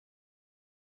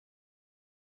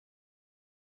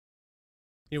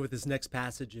With this next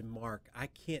passage in Mark, I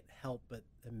can't help but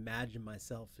imagine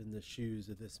myself in the shoes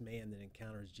of this man that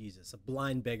encounters Jesus, a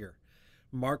blind beggar.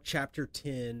 Mark chapter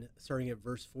 10, starting at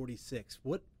verse 46.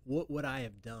 What would I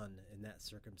have done in that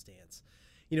circumstance?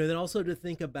 Then also to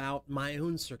think about my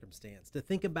own circumstance, to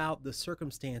think about the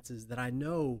circumstances that I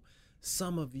know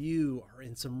some of you are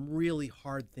in some really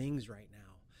hard things right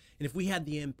now. And if we had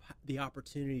the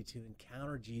opportunity to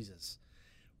encounter Jesus,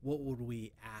 what would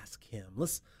we ask him?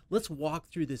 Let's walk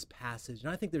through this passage. And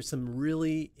I think there's some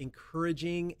really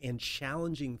encouraging and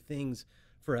challenging things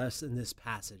for us in this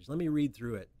passage. Let me read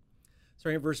through it.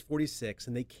 Starting at verse 46,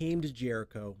 and they came to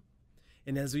Jericho.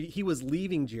 And as he was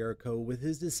leaving Jericho with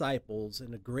his disciples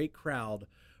and a great crowd,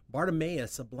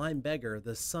 Bartimaeus, a blind beggar,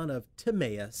 the son of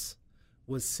Timaeus,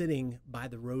 was sitting by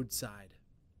the roadside.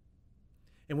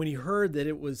 And when he heard that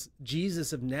it was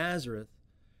Jesus of Nazareth,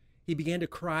 he began to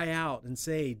cry out and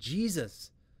say,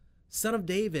 "Jesus, Son of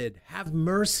David, have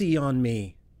mercy on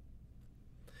me."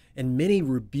 And many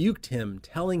rebuked him,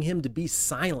 telling him to be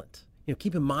silent.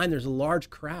 Keep in mind there's a large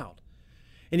crowd.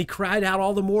 And he cried out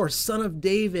all the more, "Son of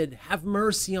David, have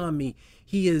mercy on me."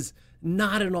 He is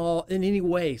not in any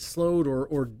way slowed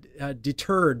or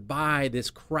deterred by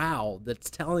this crowd that's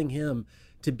telling him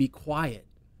to be quiet.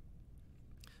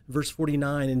 Verse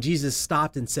 49, and Jesus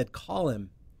stopped and said, "Call him."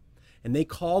 And they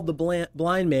called the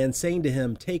blind man, saying to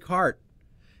him, "Take heart,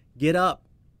 get up.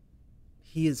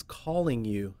 He is calling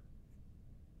you."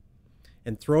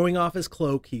 And throwing off his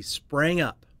cloak, he sprang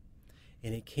up,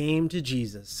 and he came to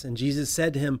Jesus. And Jesus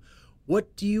said to him,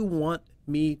 "What do you want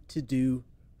me to do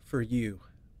for you?"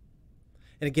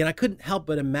 And again, I couldn't help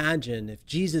but imagine if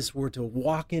Jesus were to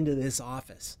walk into this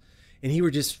office and he were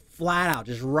just flat out,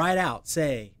 just right out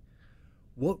say,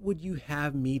 "What would you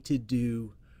have me to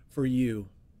do for you?"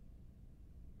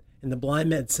 And the blind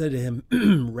man said to him,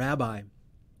 "Rabbi,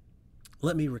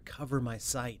 let me recover my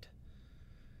sight."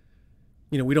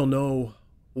 We don't know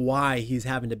why he's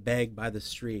having to beg by the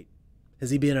street. Has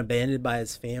he been abandoned by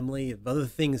his family? Have other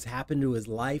things happened to his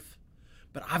life?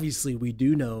 But obviously we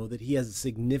do know that he has a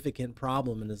significant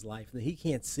problem in his life that he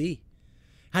can't see.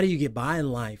 How do you get by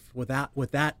in life with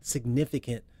that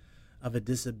significant of a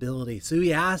disability? So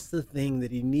he asks the thing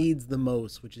that he needs the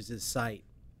most, which is his sight.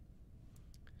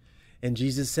 And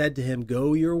Jesus said to him,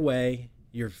 "Go your way,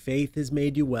 your faith has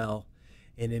made you well."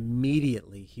 And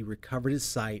immediately he recovered his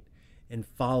sight and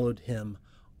followed him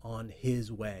on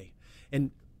his way.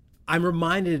 And I'm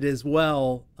reminded as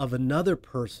well of another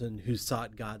person who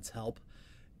sought God's help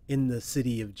in the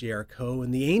city of Jericho, in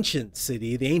the ancient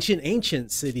city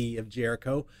of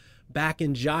Jericho. Back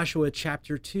in Joshua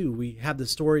chapter 2, we have the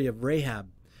story of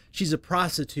Rahab. She's a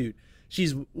prostitute.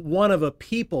 She's one of a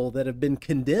people that have been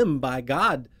condemned by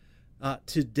God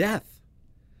to death.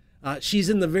 She's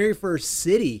in the very first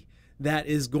city that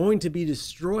is going to be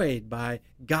destroyed by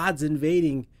God's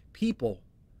invading people.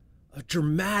 A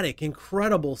dramatic,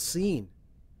 incredible scene.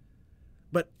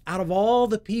 But out of all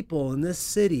the people in this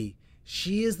city,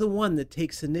 she is the one that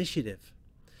takes initiative.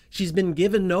 She's been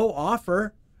given no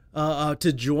offer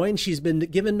to join. She's been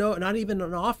given not even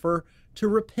an offer to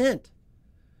repent.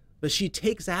 But she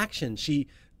takes action. She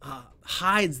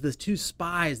hides the two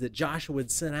spies that Joshua had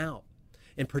sent out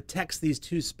and protects these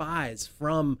two spies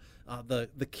from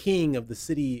the king of the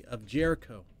city of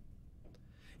Jericho.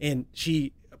 And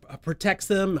she protects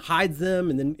them, hides them,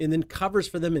 and then covers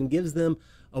for them and gives them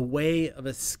a way of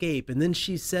escape. And then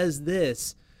she says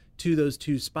this to those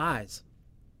two spies.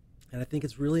 And I think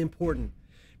it's really important.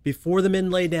 Before the men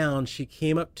lay down, she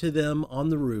came up to them on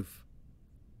the roof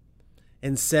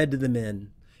and said to the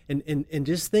men, and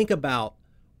just think about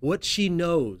what she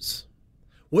knows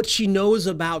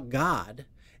about God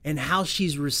and how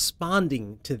she's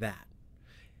responding to that.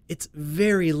 It's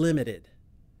very limited.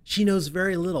 She knows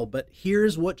very little, but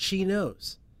here's what she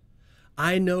knows.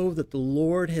 I know that the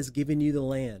Lord has given you the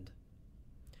land,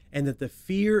 and that the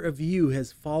fear of you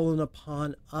has fallen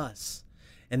upon us,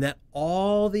 and that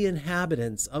all the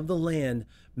inhabitants of the land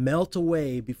melt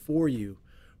away before you.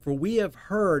 For we have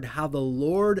heard how the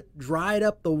Lord dried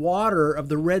up the water of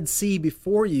the Red Sea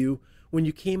before you when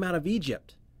you came out of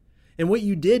Egypt, and what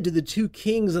you did to the two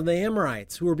kings of the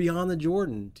Amorites who were beyond the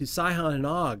Jordan, to Sihon and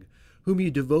Og, whom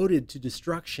you devoted to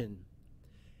destruction.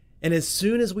 And as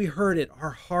soon as we heard it,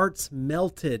 our hearts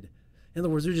melted. In other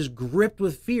words, they're just gripped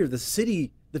with fear. The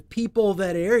city, the people of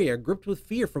that area are gripped with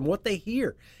fear from what they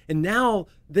hear. And now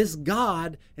this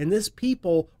God and this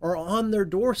people are on their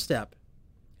doorstep.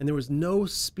 And there was no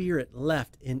spirit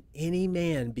left in any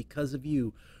man because of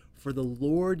you. For the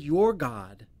Lord your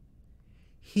God,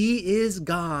 he is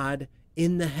God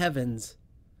in the heavens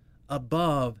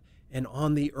above and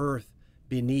on the earth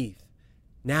beneath.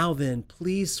 Now then,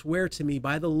 please swear to me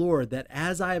by the Lord that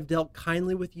as I have dealt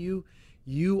kindly with you,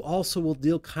 you also will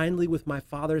deal kindly with my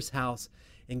father's house,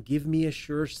 and give me a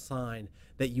sure sign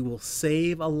that you will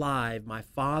save alive my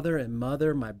father and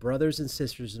mother, my brothers and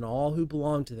sisters, and all who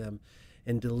belong to them,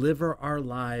 and deliver our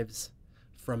lives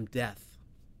from death.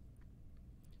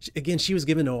 Again, she was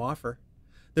given no offer.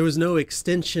 There was no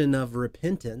extension of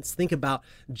repentance. Think about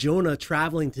Jonah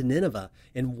traveling to Nineveh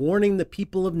and warning the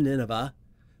people of Nineveh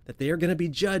that they are going to be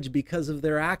judged because of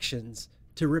their actions,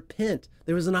 to repent.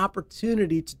 There was an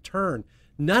opportunity to turn.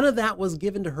 None of that was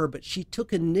given to her, but she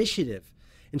took initiative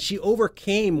and she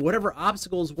overcame whatever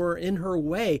obstacles were in her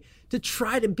way to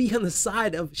try to be on the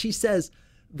side of, she says,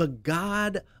 the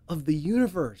God of the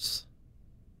universe.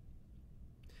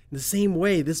 In the same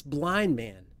way, this blind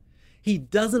man, he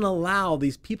doesn't allow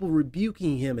these people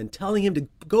rebuking him and telling him to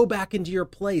go back into your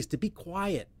place, to be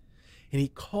quiet. And he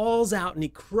calls out and he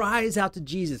cries out to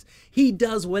Jesus. He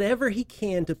does whatever he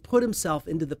can to put himself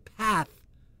into the path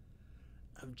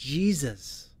of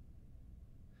Jesus,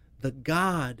 the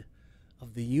God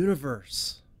of the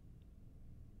universe.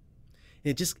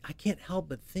 And I can't help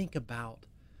but think about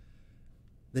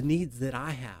the needs that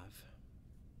I have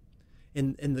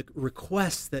and the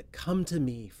requests that come to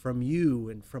me from you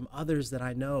and from others that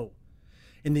I know,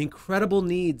 and the incredible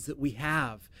needs that we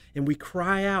have. And we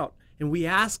cry out and we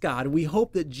ask God, and we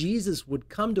hope that Jesus would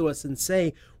come to us and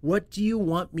say, what do you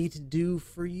want me to do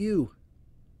for you?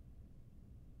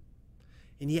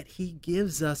 And yet he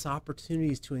gives us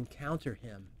opportunities to encounter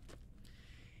him.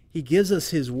 He gives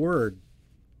us his word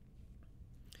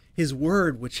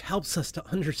which helps us to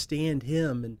understand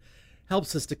him and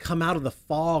helps us to come out of the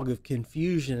fog of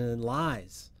confusion and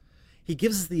lies. He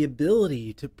gives us the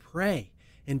ability to pray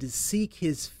and to seek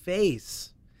his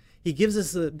face. He gives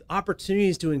us the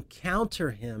opportunities to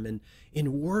encounter him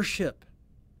in worship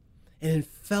and in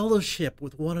fellowship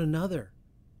with one another.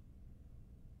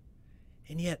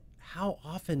 And yet, how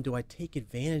often do I take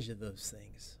advantage of those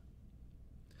things?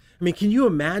 I mean, can you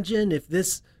imagine if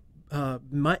this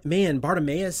man,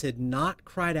 Bartimaeus, had not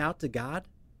cried out to God?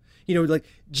 You know, like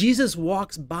Jesus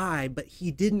walks by, but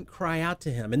he didn't cry out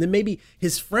to him. And then maybe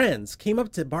his friends came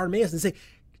up to Bartimaeus and say,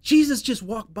 Jesus just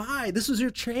walked by. This was your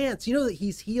chance. You know that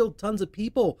he's healed tons of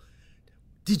people.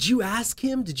 Did you ask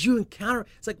him? Did you encounter?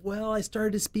 It's like, well, I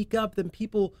started to speak up, then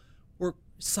people were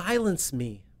silence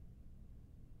me.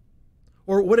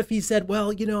 Or what if he said,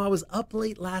 well, you know, I was up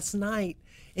late last night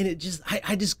and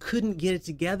I just couldn't get it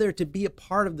together to be a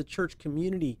part of the church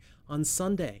community on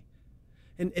Sunday.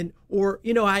 Or,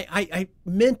 you know, I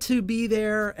meant to be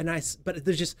there but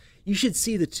there's just, you should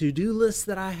see the to-do list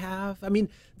that I have. I mean,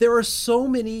 there are so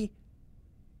many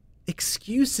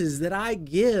excuses that I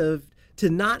give to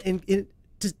not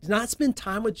spend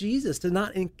time with Jesus, to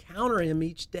not encounter him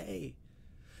each day.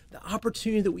 The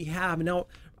opportunity that we have. And now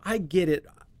I get it.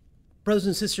 Brothers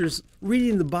and sisters,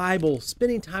 reading the Bible,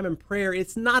 spending time in prayer,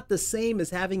 it's not the same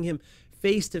as having him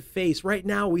face to face. Right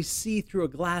now we see through a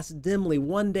glass dimly.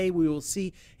 One day we will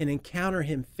see and encounter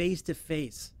him face to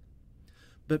face.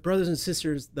 But brothers and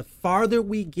sisters, the farther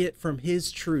we get from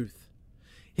his truth,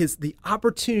 the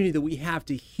opportunity that we have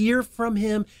to hear from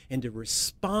him and to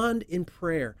respond in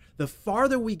prayer, the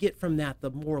farther we get from that, the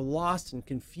more lost and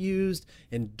confused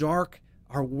and dark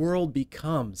our world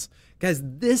becomes. Guys,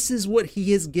 this is what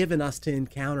he has given us to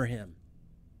encounter him.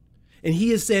 And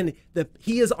he is saying that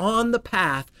he is on the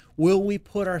path. Will we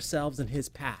put ourselves in his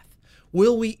path?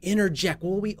 Will we interject?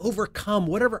 Will we overcome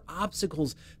whatever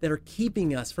obstacles that are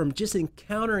keeping us from just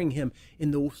encountering him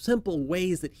in the simple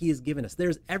ways that he has given us?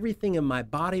 There's everything in my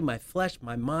body, my flesh,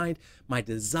 my mind, my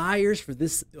desires for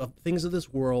things of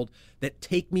this world that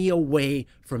take me away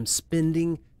from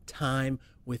spending time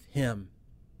with him.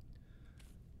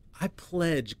 I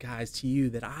pledge, guys, to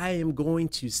you that I am going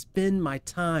to spend my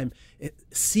time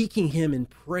seeking him in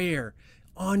prayer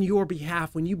on your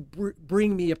behalf. When you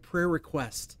bring me a prayer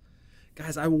request,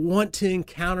 guys, I want to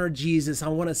encounter Jesus. I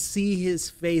want to see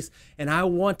his face, and I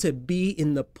want to be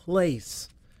in the place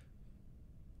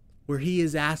where he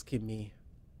is asking me,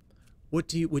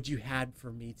 what would you had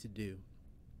for me to do?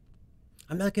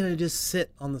 I'm not going to just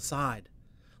sit on the side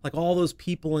like all those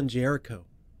people in Jericho.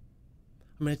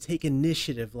 I'm going to take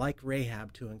initiative like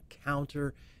Rahab to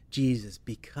encounter Jesus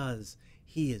because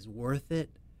he is worth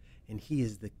it and he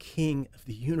is the King of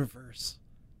the universe.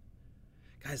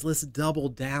 Guys, let's double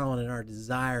down in our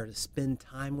desire to spend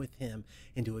time with him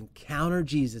and to encounter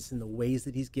Jesus in the ways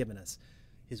that he's given us.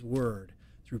 His word,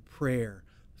 through prayer,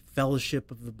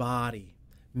 fellowship of the body,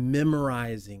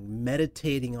 memorizing,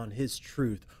 meditating on his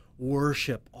truth,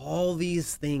 worship. All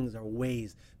these things are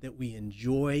ways that we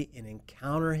enjoy and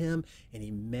encounter him, and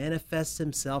he manifests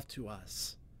himself to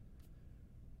us.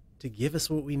 to give us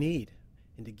what we need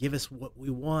and to give us what we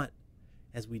want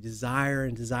as we desire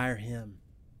and desire him.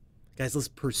 Guys, let's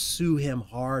pursue him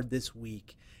hard this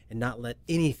week and not let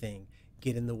anything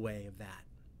get in the way of that.